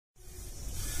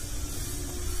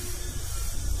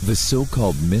The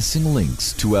so-called missing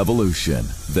links to evolution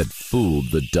that fooled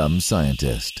the dumb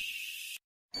scientist.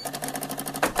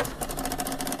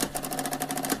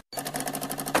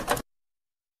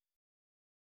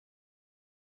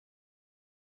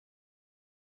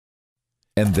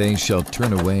 And they shall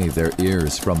turn away their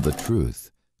ears from the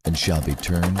truth, and shall be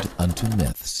turned unto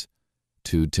myths.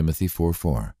 2 Timothy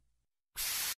 4:4.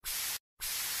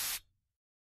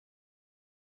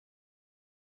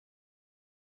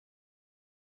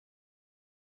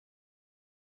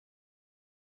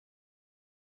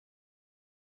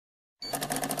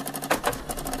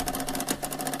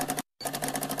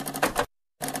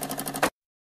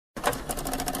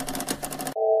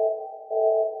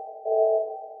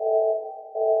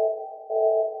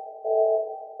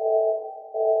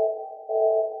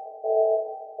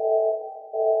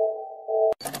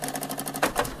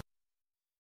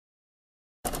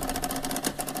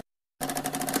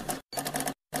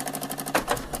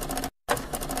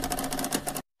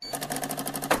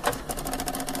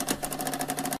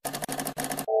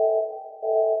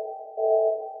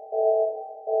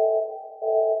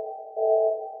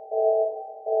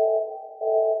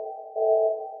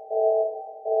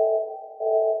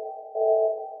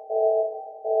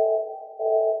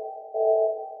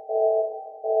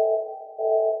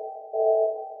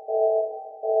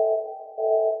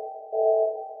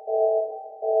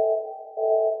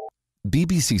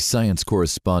 BBC Science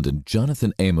correspondent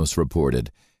Jonathan Amos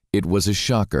reported, "It was a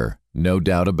shocker, no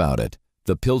doubt about it.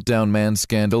 The Piltdown Man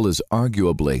scandal is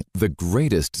arguably the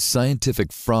greatest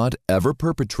scientific fraud ever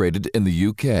perpetrated in the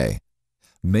UK."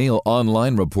 Mail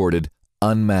Online reported,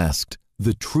 "Unmasked,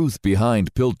 the truth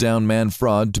behind Piltdown Man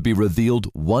fraud to be revealed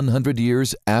 100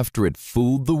 years after it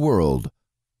fooled the world."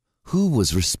 Who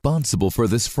was responsible for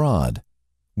this fraud?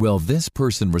 Well, this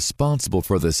person responsible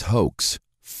for this hoax,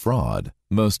 fraud,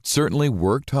 most certainly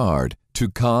worked hard to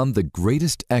con the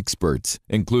greatest experts,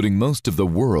 including most of the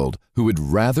world, who would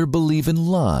rather believe in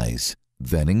lies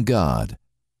than in God.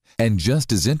 And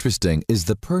just as interesting is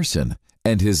the person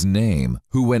and his name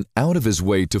who went out of his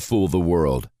way to fool the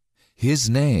world. His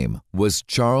name was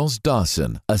Charles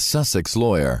Dawson, a Sussex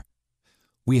lawyer.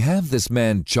 We have this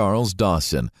man Charles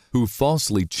Dawson, who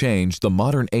falsely changed the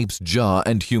modern ape's jaw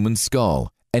and human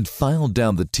skull, and filed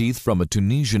down the teeth from a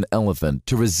Tunisian elephant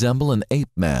to resemble an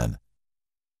ape man.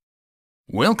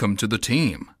 Welcome to the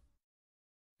team.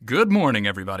 Good morning,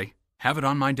 everybody. Have it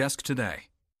on my desk today.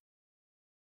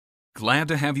 Glad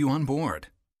to have you on board.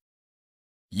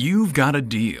 You've got a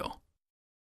deal.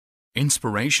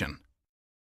 Inspiration.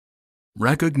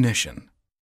 Recognition.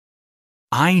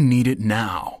 I need it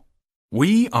now.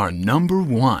 We are number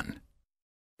one.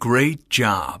 Great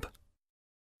job.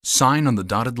 Sign on the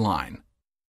dotted line.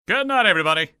 Good night,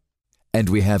 everybody. And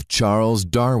we have Charles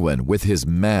Darwin with his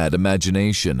mad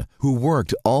imagination, who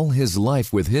worked all his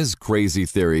life with his crazy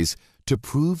theories to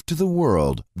prove to the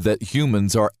world that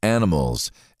humans are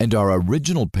animals and our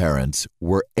original parents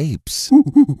were apes.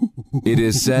 It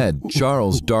is said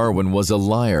Charles Darwin was a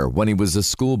liar when he was a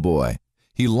schoolboy.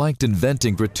 He liked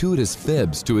inventing gratuitous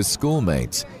fibs to his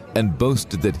schoolmates and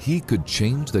boasted that he could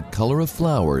change the color of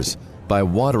flowers by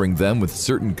watering them with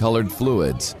certain colored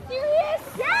fluids.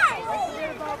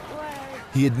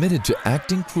 He admitted to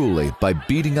acting cruelly by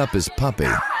beating up his puppy.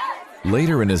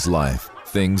 Later in his life,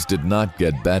 things did not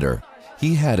get better.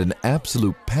 He had an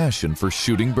absolute passion for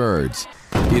shooting birds.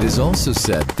 It is also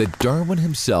said that Darwin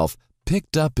himself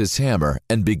picked up his hammer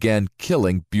and began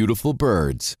killing beautiful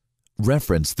birds.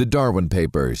 Reference the Darwin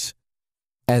Papers.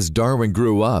 As Darwin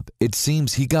grew up, it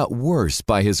seems he got worse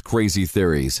by his crazy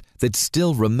theories that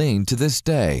still remain to this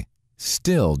day,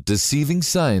 still deceiving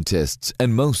scientists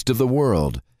and most of the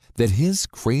world, that his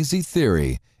crazy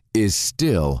theory is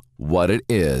still what it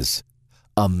is,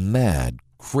 a mad,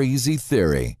 crazy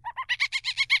theory.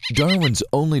 Darwin's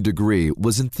only degree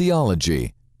was in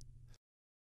theology.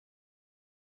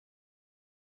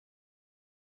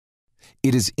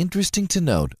 It is interesting to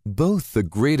note both the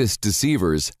greatest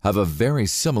deceivers have a very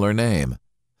similar name.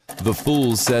 The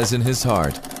fool says in his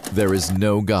heart, "There is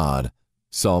no God."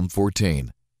 Psalm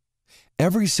 14.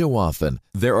 Every so often,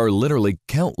 there are literally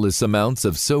countless amounts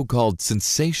of so-called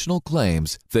sensational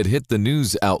claims that hit the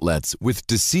news outlets with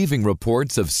deceiving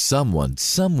reports of someone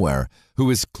somewhere who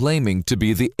is claiming to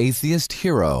be the atheist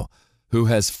hero, who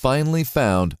has finally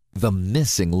found the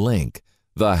missing link,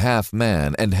 the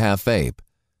half-man and half-ape.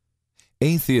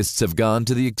 Atheists have gone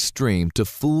to the extreme to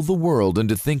fool the world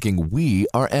into thinking we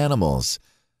are animals,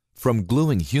 from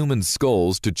gluing human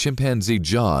skulls to chimpanzee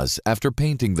jaws after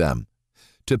painting them,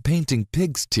 to painting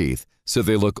pigs' teeth so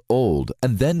they look old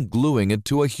and then gluing it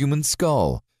to a human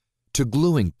skull, to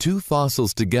gluing two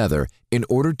fossils together in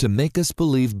order to make us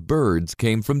believe birds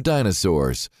came from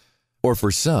dinosaurs. Or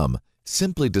for some,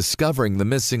 simply discovering the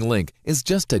missing link is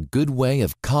just a good way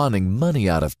of conning money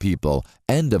out of people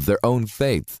and of their own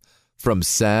faith, from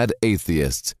sad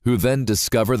atheists who then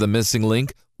discover the missing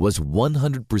link was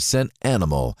 100%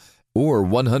 animal or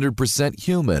 100%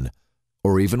 human,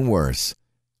 or even worse,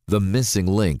 the missing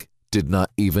link did not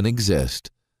even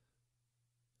exist.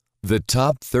 The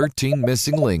top 13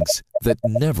 missing links that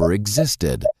never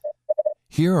existed.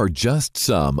 Here are just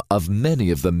some of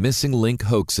many of the missing link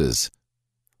hoaxes.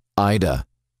 IDA,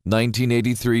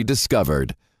 1983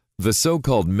 discovered. The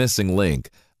so-called missing link,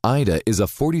 IDA is a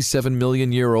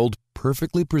 47-million-year-old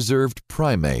perfectly preserved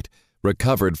primate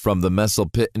recovered from the Messel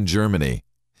pit in Germany.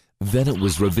 Then it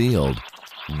was revealed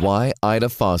why IDA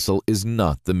fossil is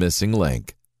not the missing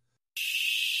link.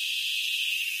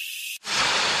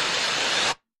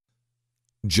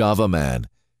 Java Man,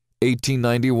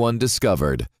 1891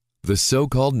 discovered. The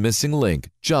so-called missing link,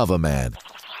 Java Man.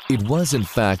 It was in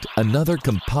fact another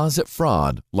composite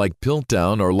fraud like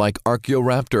Piltdown or like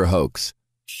Archaeoraptor hoax.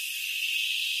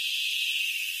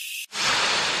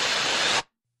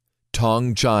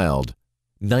 Tong Child,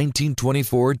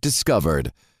 1924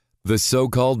 discovered. The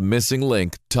so-called missing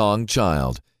link, Tong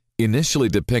Child, initially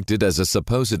depicted as a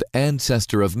supposed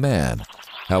ancestor of man.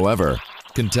 However,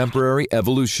 contemporary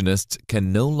evolutionists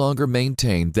can no longer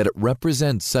maintain that it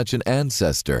represents such an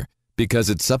ancestor because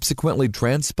it subsequently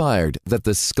transpired that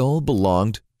the skull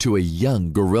belonged to a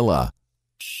young gorilla.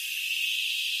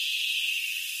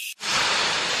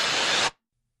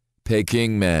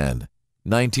 Peking Man,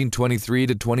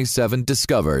 1923-27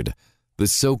 discovered. The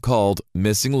so-called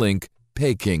missing link,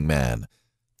 Peking Man.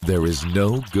 There is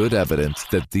no good evidence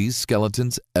that these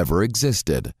skeletons ever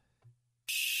existed.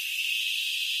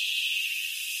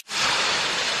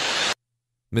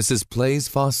 Mrs. Play's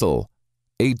fossil,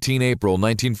 18 April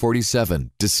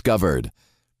 1947, discovered.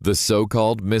 The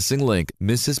so-called missing link,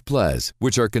 Mrs. Play's,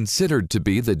 which are considered to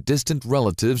be the distant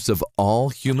relatives of all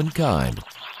humankind.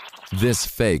 This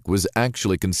fake was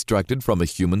actually constructed from a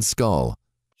human skull.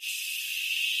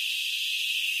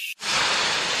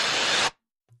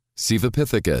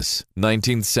 Cevapithecus,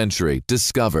 19th century,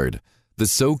 discovered. The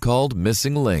so-called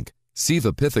missing link,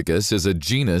 Cevapithecus is a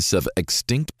genus of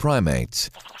extinct primates,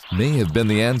 may have been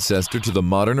the ancestor to the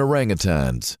modern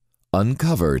orangutans,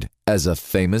 uncovered as a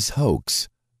famous hoax.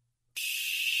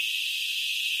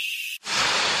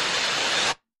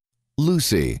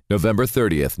 Lucy, November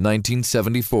 30th,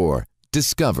 1974,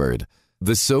 discovered.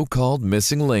 The so-called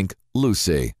missing link,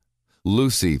 Lucy.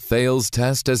 Lucy fails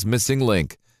test as missing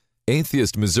link.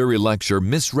 Atheist Missouri lecture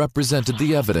misrepresented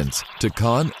the evidence to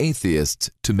con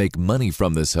atheists to make money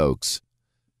from this hoax.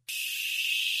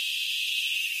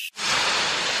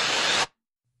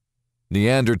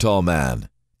 Neanderthal Man,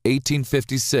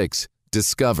 1856,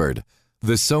 discovered.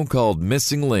 The so-called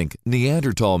missing link,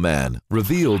 Neanderthal Man,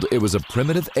 revealed it was a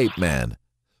primitive ape man.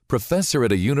 Professor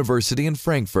at a university in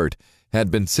Frankfurt had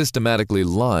been systematically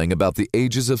lying about the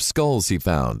ages of skulls he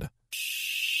found.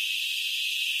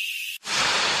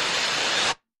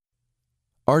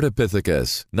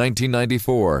 Ardipithecus,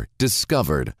 1994,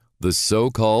 discovered. The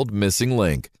so-called missing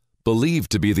link, believed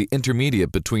to be the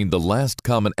intermediate between the last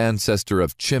common ancestor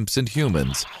of chimps and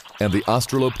humans and the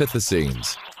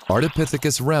Australopithecines.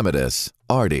 Ardipithecus ramidus,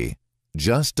 Ardi,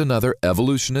 just another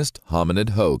evolutionist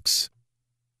hominid hoax.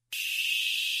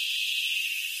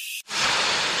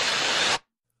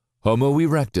 Homo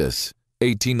erectus,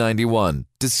 1891,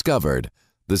 discovered.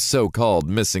 The so-called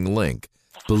missing link,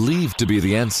 believed to be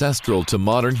the ancestral to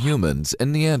modern humans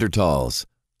and Neanderthals.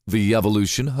 The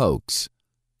evolution hoax.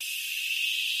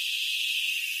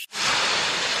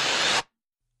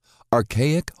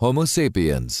 Archaic Homo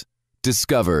sapiens,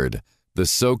 discovered. The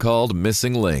so-called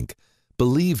missing link,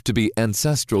 believed to be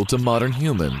ancestral to modern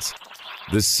humans.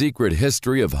 The secret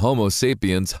history of Homo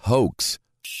sapiens hoax.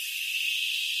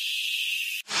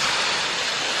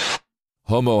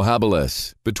 Homo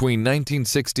habilis, between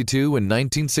 1962 and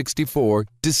 1964,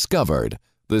 discovered.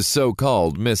 The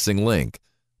so-called missing link,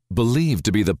 believed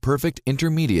to be the perfect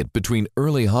intermediate between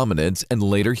early hominids and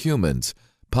later humans,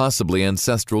 possibly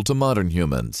ancestral to modern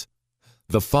humans.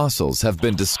 The fossils have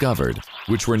been discovered,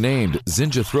 which were named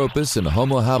Zingothropus and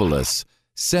Homo habilis,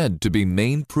 said to be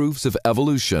main proofs of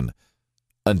evolution,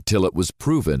 until it was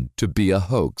proven to be a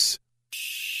hoax.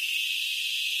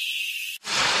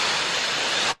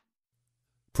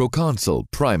 Proconsul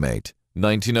primate,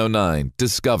 1909,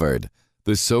 discovered.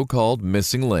 The so-called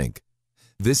missing link.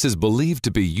 This is believed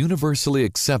to be universally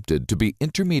accepted to be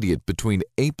intermediate between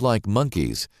ape-like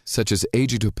monkeys, such as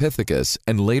Agitopithecus,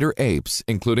 and later apes,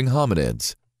 including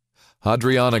hominids.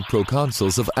 Hadrianic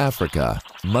proconsuls of Africa,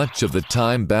 much of the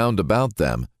time bound about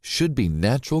them, should be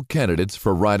natural candidates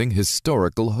for writing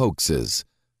historical hoaxes.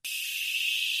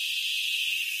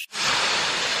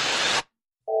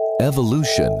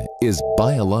 Evolution is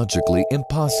biologically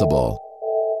impossible.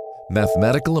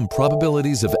 Mathematical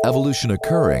improbabilities of evolution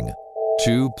occurring,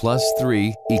 2 plus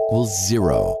 3 equals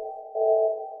 0.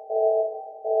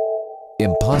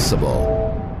 Impossible.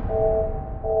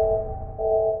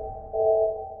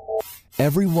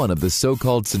 Every one of the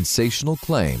so-called sensational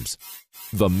claims,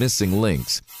 the missing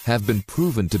links, have been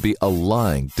proven to be a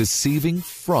lying, deceiving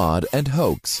fraud and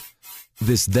hoax.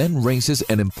 This then raises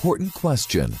an important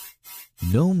question.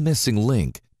 No missing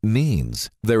link means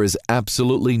there is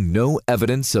absolutely no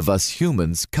evidence of us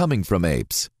humans coming from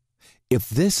apes. If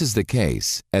this is the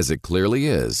case, as it clearly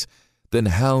is, then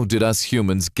how did us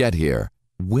humans get here?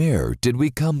 Where did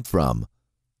we come from?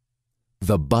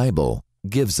 The Bible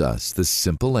gives us the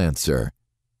simple answer.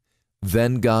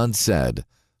 Then God said,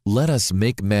 "Let us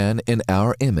make man in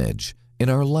our image, in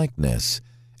our likeness,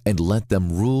 and let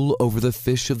them rule over the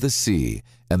fish of the sea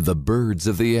and the birds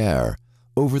of the air,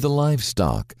 over the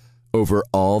livestock, over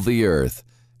all the earth,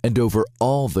 and over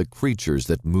all the creatures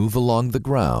that move along the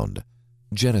ground."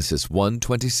 Genesis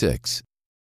 1:26.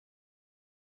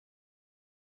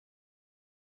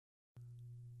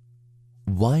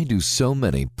 Why do so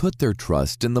many put their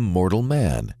trust in the mortal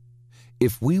man?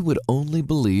 If we would only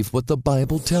believe what the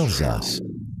Bible tells us,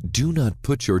 do not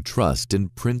put your trust in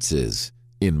princes,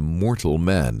 in mortal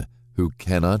men who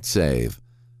cannot save.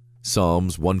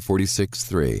 Psalms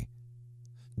 146:3.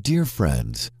 Dear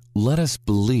friends, let us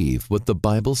believe what the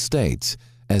Bible states,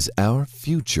 as our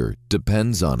future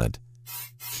depends on it.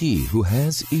 He who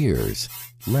has ears,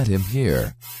 let him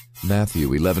hear.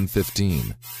 Matthew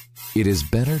 11:15. It is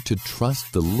better to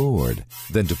trust the Lord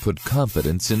than to put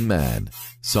confidence in man.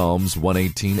 Psalms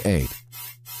 118:8.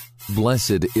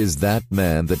 Blessed is that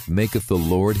man that maketh the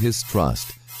Lord his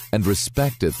trust, and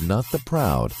respecteth not the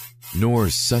proud, nor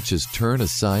such as turn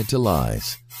aside to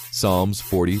lies. Psalms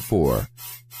 44.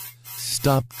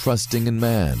 Stop trusting in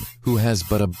man, who has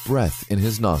but a breath in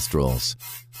his nostrils.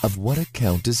 Of what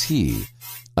account is he?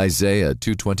 Isaiah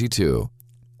 2:22.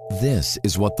 This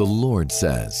is what the Lord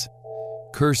says.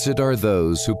 Cursed are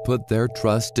those who put their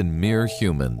trust in mere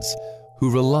humans,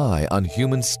 who rely on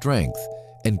human strength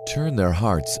and turn their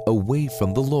hearts away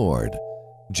from the Lord.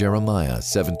 Jeremiah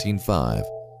 17:5.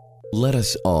 Let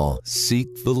us all seek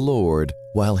the Lord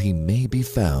while he may be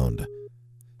found.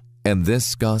 And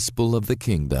this gospel of the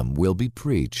kingdom will be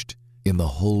preached in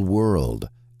the whole world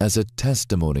as a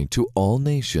testimony to all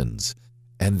nations,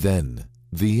 and then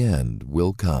the end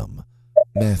will come.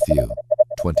 Matthew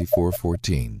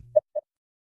 24:14.